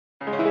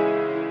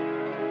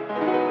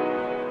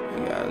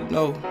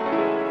No.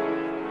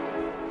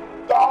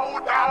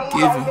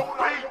 Give you.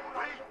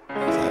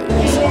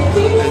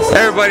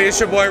 Everybody, it's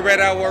your boy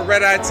Red Eye War,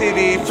 Red Eye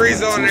TV, Free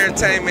Zone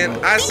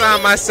Entertainment, I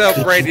Sign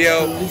Myself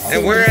Radio,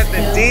 and we're at the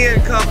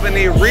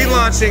DnCompany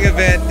relaunching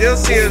event,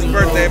 Dilcia's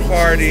birthday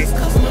party,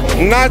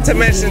 not to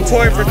mention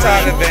Toy for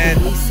Tot event.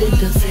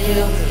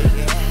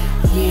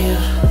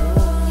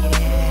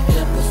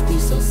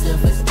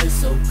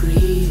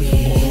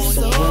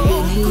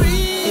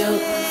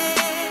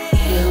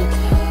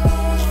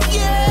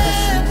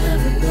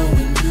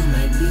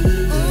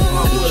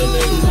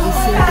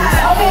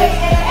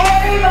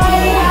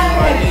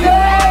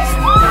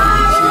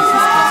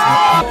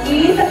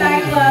 Ibiza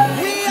nightclub.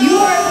 You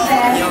are the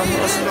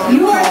best.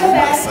 You are the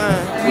best.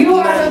 You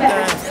are the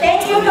best.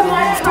 Thank you to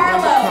Monte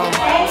Carlo.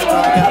 Thank you.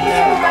 Give me a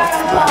round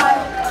of applause.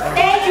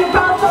 Thank you,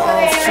 Pop over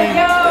there.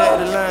 Yo.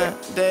 Daddy line,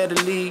 daddy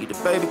lead, the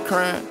baby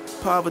crying.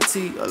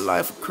 Poverty, a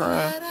life of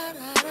crime.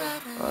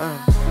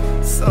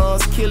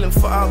 Sons killing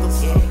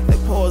fathers, they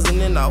poison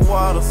in our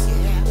waters.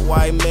 A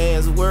white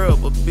man's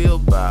world, but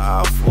built by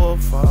our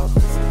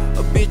forefathers.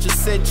 A bitch will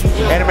set you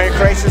up. Anime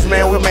Creations,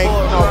 man, we'll make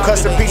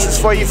custom pieces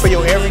for you for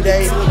your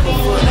everyday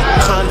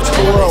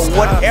contour or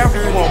whatever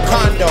you want,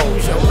 condo,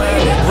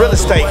 real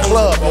estate,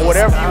 club, or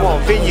whatever you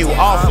want, venue,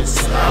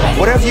 office,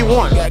 whatever you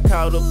want. Got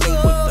caught up in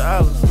quick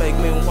dollars, make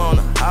me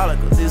wanna holler,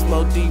 cause it's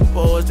more deep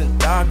boys than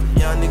doctors.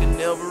 Young nigga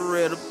never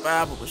read a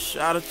Bible, but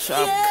shot a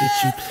chopper. Could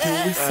you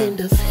please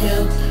send us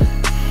help?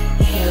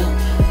 Help.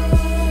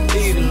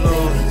 Need the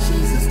Lord.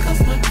 Jesus, cause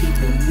my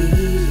people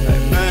need it.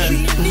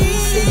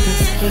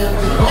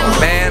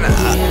 Man,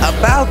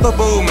 about the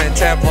movement,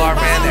 Templar,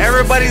 man,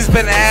 everybody's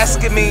been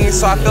asking me,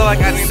 so I feel like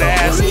I need to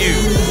ask you.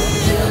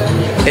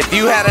 If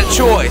you had a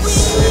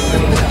choice,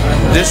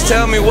 just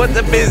tell me what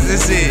the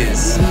business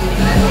is.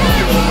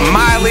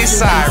 Miley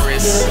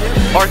Cyrus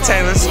or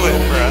Taylor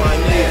Swift, bro?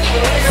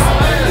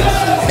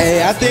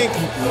 Hey, I think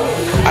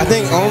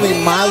only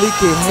Miley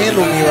can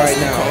handle me right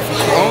now.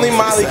 Only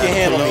Miley can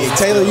handle me.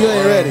 Taylor, you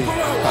ain't ready.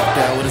 Popped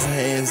down with his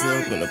hands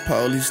up and the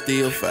police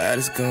still fired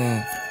his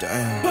gun.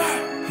 Damn.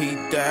 He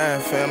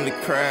died, family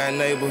crying,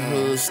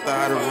 neighborhood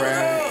started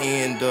riot,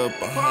 end up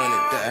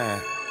 100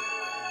 died.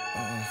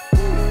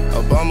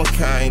 Obama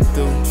came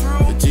through,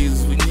 but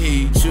Jesus, we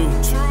need you.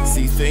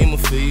 See FEMA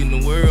feeding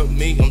the world,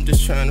 me, I'm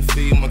just trying to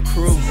feed my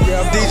crew.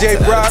 Yeah, I'm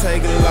DJ Brock,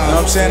 you know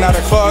what I'm saying, out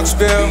of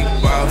Clarksville, you know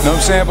what I'm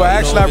saying, but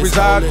actually I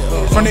reside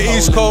from the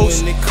East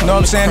Coast, you know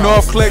what I'm saying,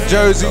 North Click,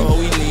 Jersey,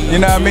 you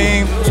know what I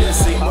mean?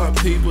 Just see my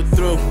people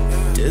through.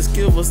 Just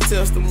give us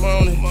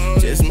testimony,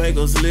 just make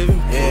us living.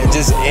 Yeah,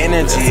 just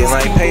energy and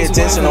like pay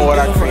attention to what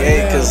I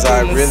create, because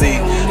I'm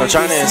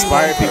trying to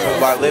inspire people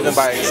by living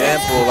by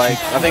example. Like,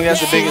 I think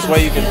that's the biggest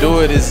way you can do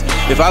it is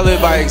if I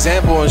live by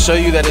example and show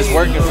you that it's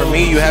working for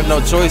me, you have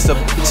no choice to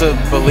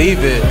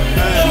believe it.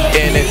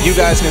 And if you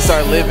guys can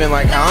start living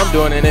like how I'm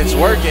doing and it's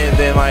working,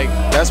 then like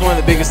that's one of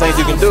the biggest things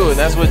you can do. And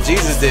that's what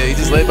Jesus did. He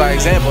just lived by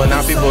example, and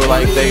now people are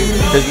like,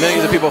 there's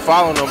millions of people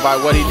following him by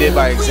what he did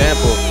by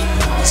example.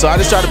 So I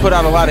just try to put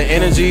out a lot of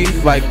energy,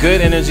 like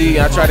good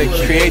energy. I try to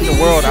create the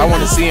world I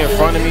want to see in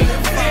front of me.